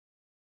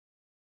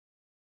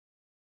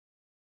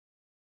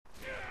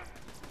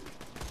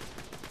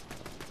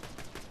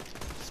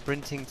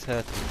sprinting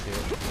turtle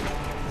field.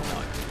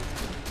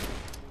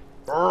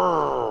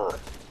 Brrr.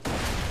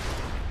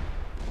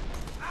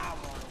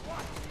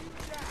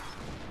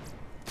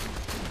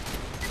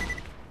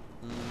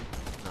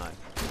 No.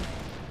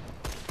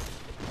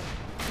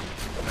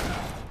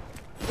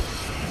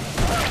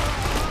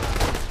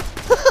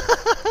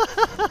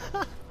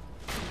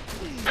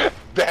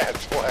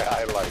 That's why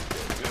I like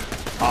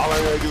it. All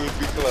I gotta do is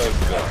be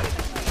close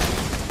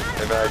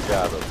enough. And I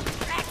got him.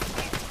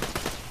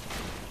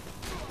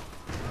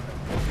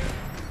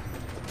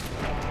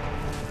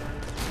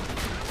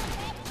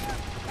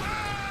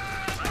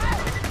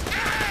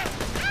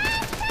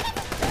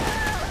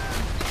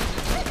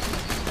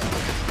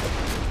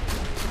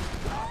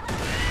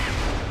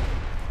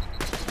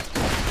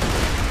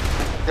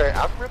 Okay,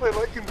 I'm really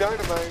liking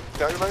Dynamite.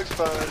 Dynamite's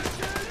fun.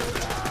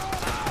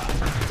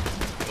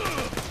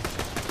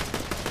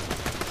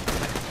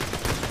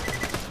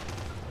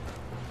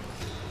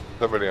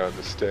 Somebody on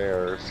the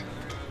stairs.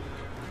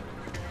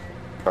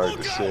 Hard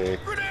to see.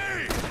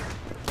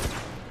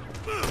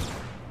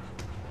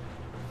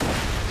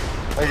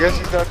 I guess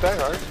he's not that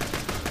hard.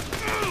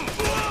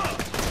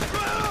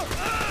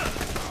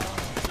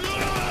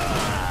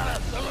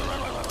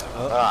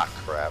 Oh. Ah,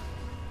 crap.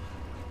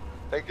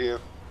 Thank you.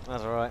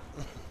 That's alright.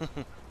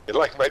 You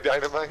like my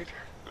dynamite?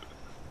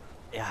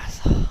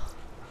 Yes.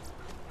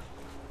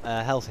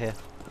 Health here.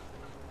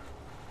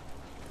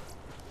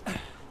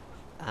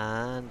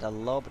 And a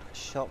lobbed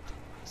shot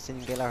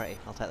singularity.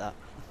 I'll take that.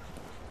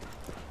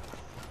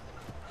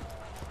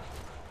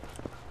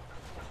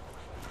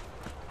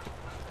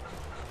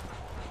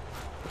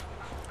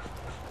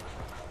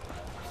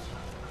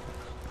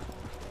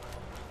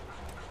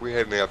 We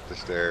heading up the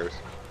stairs.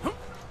 I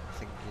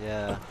think,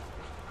 yeah.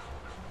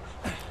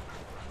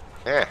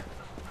 Yeah.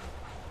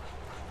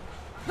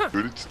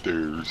 Good at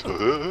stairs.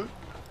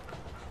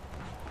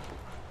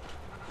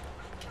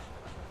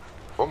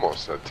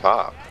 Almost at the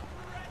top.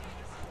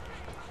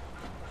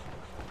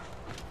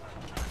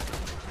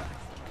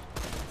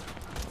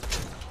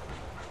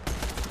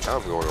 Now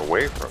I'm going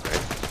away from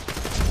it.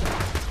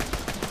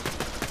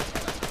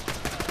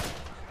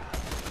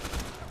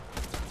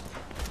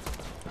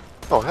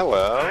 Oh,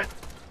 hello.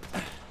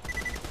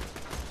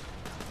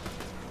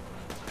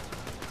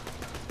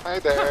 Hi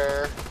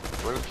there.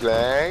 Wanna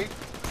play?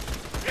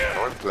 I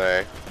wanna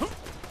play.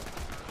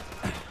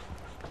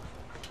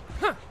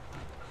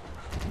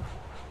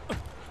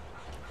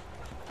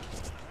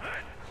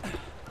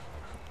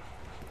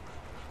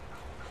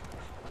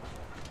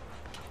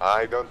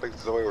 I don't think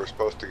this is the way we're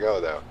supposed to go,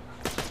 though.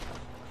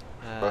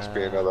 Must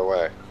be another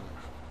way.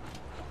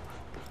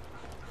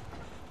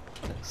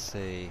 Let's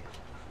see.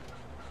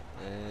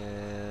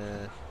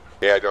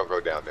 Yeah, don't go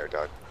down there,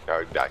 Doug.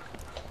 No, die.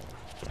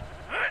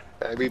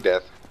 That'd be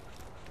death.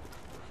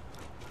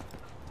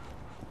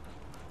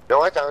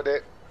 No, I found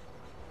it.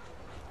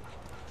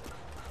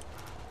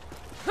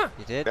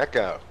 You did?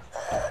 Echo.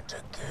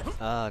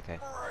 Ah, okay.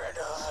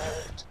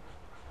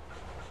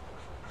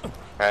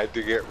 Had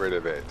to get rid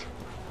of it.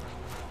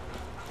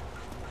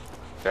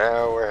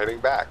 Now we're heading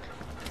back.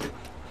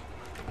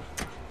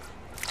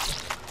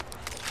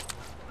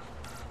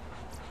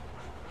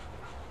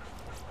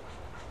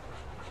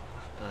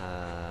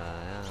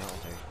 Yeah, that'll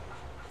do.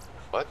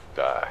 What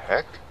the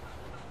heck?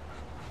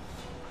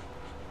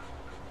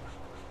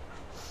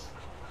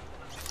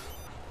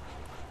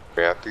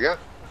 We have to go.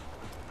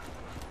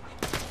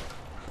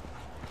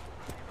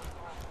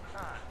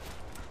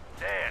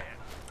 Dad,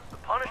 the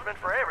punishment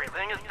for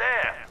everything is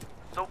death.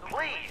 So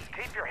please,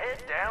 keep your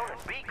head down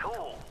and be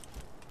cool.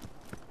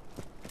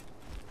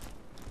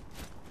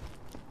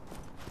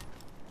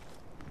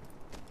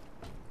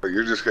 But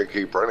you're just gonna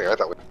keep running. I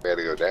thought we had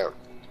to go down.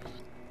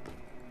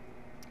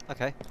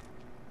 Okay.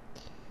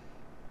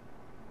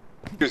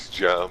 Just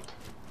jump.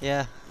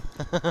 Yeah.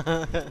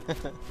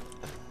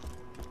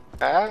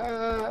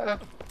 Ah.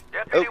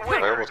 Deputy Oh,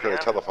 Winger, I almost got a yeah?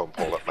 telephone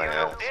pulled up If my you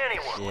know ass.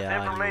 anyone with Yeah, I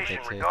knew information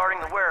that too. regarding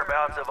the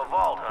whereabouts of a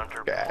vault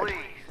hunter, Dad. please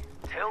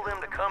tell them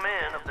to come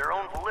in of their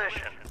own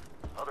volition.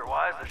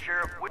 Otherwise, the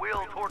sheriff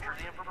will torture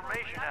the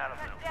information out of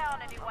them.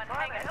 Down anyone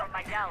hanging on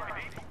my gallows.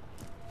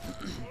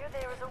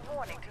 There is a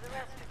warning to the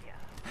rest of you.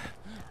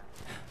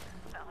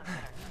 Well, it's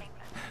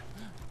entertainment.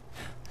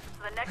 So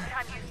the next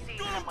time you see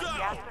someone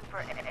gasping for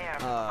air,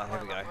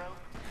 Here we go.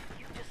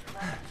 you just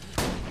let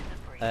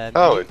them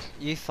Oh, you, it's-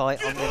 you fight.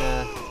 I'm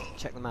gonna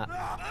check the map.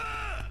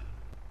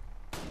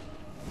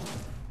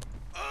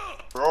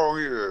 Oh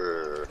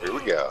yeah. Here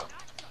we go.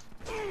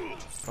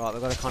 Right,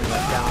 we've got to kind of go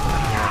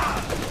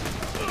down.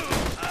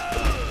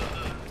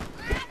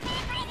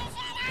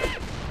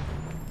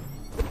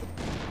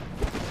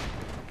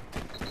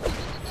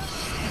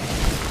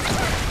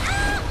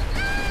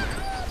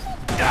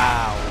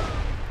 Wow.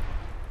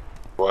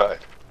 What?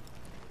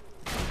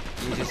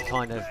 You just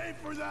kind of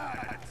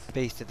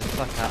beasted the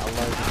fuck out of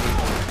loads of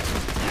people.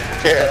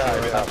 Yeah,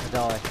 They're I about know. to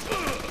die.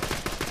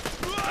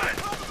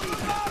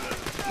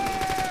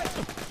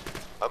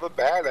 I'm a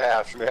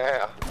badass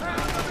now.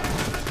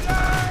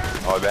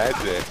 Oh,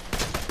 that's it.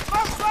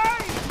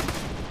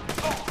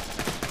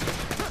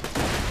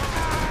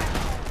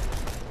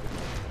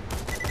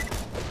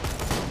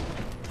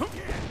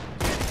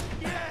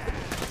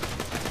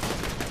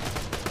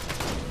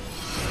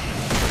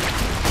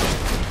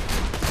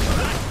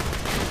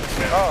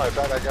 Oh, I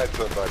thought I got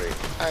somebody.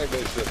 I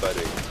missed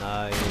somebody.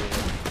 No, you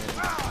didn't.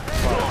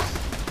 Close.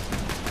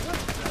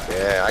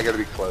 Yeah, I gotta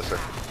be closer.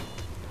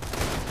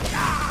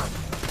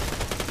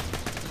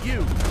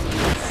 You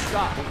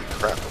stop. Holy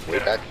crap, I'm way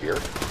back here.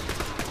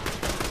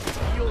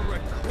 You'll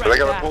regret But I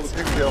gotta that. pull the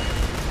pigtail.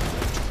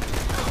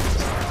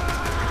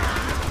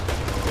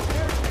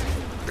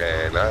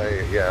 Man,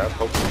 I'm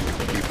hoping you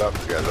can keep up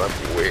because I'm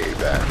way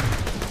back.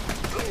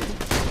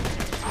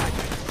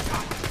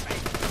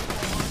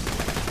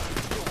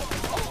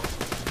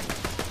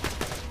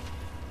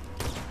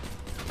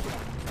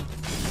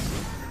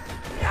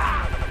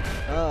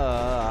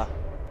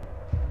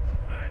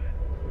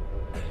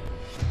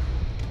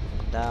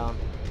 Down.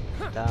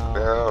 Down.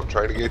 No, I'm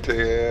trying to get to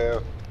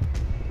you.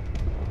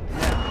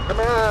 Come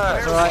on!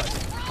 That's alright.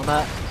 I'm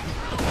up.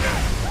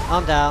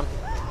 I'm down.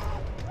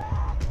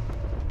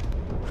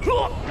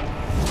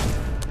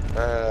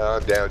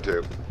 I'm down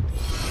too.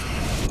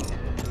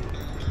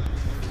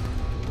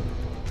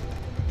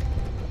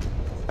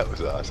 That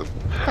was awesome.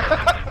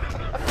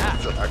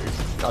 That's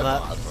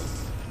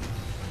awesome.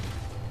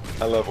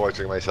 I love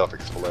watching myself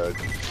explode.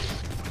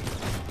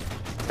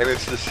 And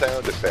it's the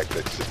sound effect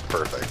that's just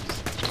perfect.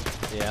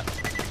 Yeah.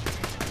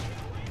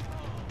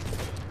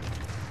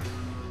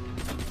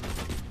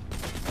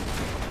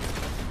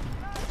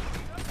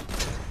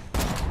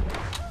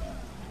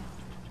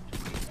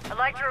 I'd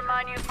like to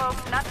remind you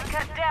folks not to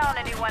cut down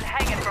anyone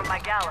hanging from my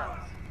gallows.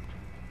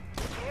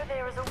 Here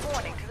there is a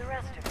warning to the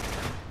rest of you.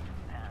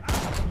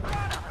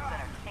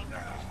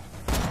 Entertainment.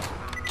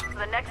 So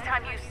the next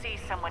time you see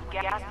someone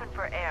gasping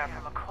for air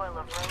from a coil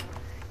of rope,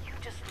 you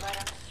just let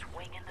him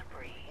swing in the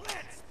breeze.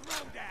 Let's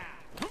throw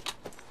down.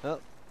 Oh.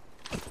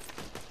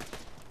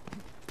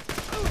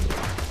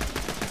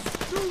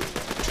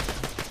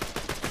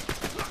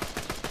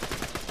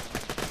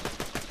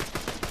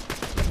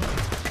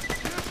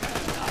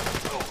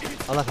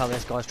 I love how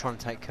this guy's trying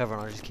to take cover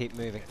and I just keep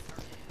moving.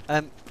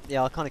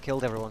 Yeah, I kind of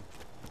killed everyone.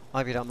 I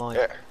hope you don't mind.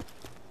 Yeah.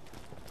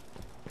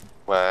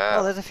 Wow.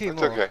 Oh, there's a few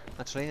That's more. okay.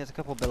 Actually, there's a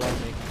couple below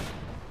me.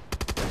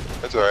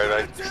 That's alright,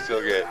 I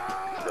still get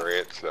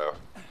experience, so.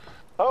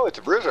 Oh, it's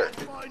a bruiser.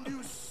 Find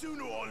you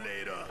sooner or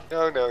later.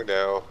 No, no,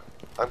 no.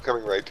 I'm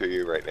coming right to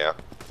you right now.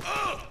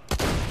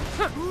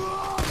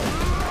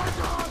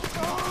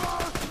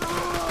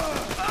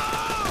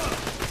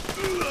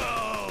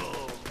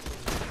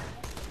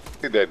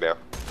 You're dead now.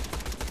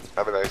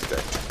 Have a nice day.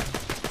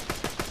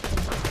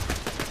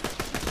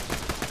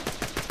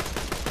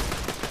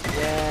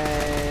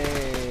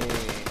 Yay!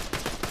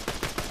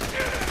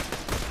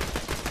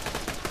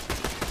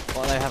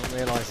 What they haven't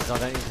realised is I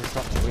don't need to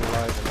stop to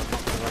reload and I'm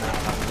not going to run out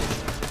of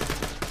ammunition.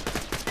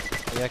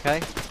 Are you okay?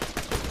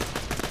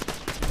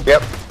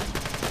 Yep.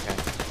 Okay.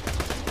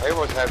 I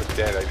almost had him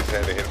dead. I just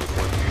had to hit him with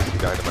one piece of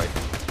dynamite.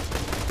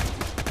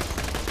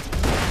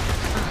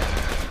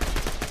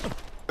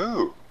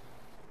 Ooh.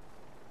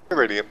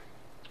 Iridium.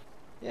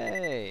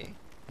 Yay!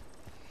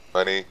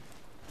 Money.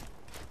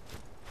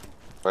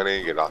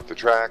 Money, get off the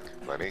track.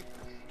 Money.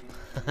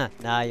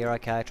 Nah, you're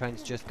okay.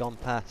 Train's just gone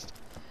past.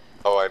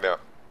 Oh, I know.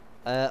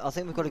 I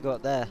think we've got to go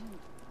up there.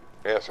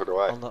 Yeah, so do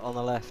I. On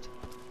the left.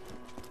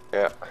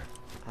 Yeah.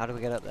 How do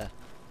we get up there?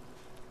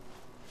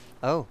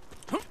 Oh.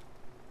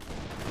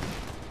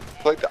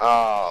 Like the,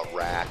 ah,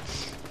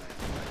 rats.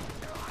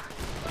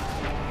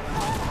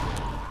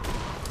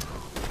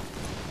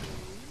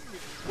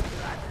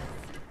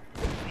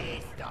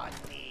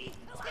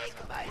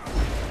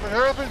 What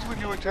happens when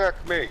you attack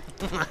me?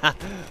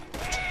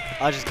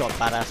 I just got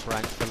badass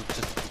rank for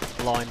just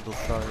blindly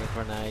throwing a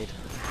grenade.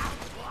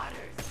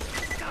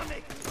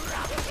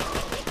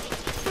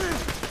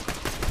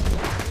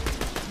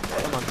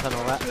 Come on,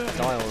 tunnel rat,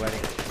 die already.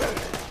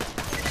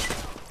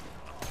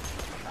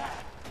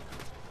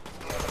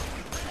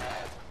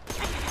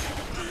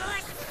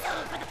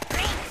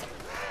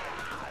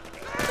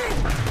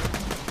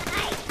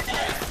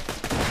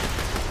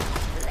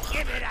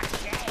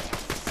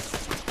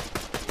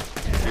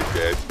 He's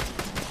dead.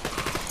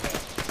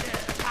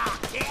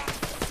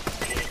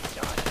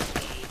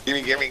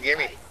 Gimme, gimme,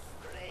 gimme.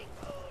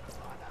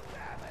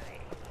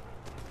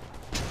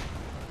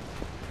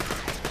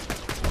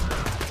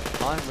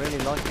 I'm really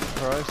liking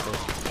corrosive.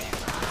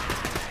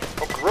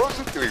 Oh,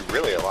 corrosive can be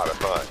really a lot of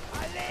fun.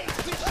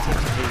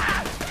 Seems to be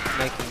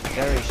making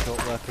very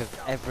short work of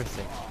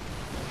everything.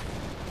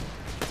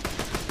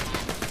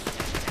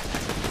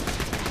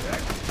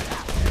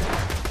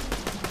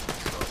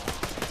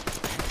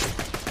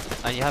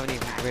 And you haven't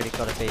even really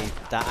got to be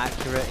that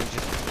accurate, you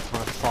just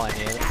kind of fine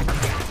here.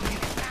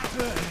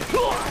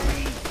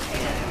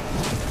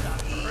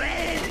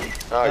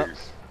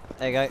 Nice.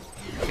 There you go.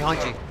 Behind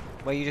you,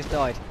 where you just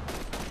died.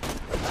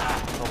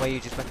 Or where you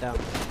just went down.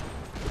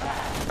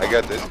 I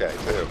got this guy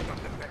too.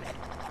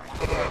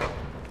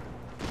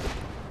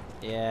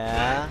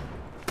 Yeah.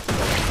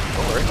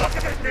 Don't worry. Look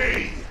at me!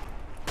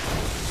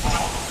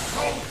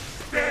 Don't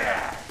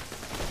stare!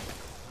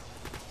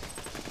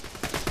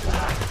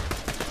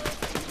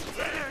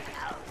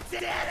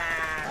 Get out!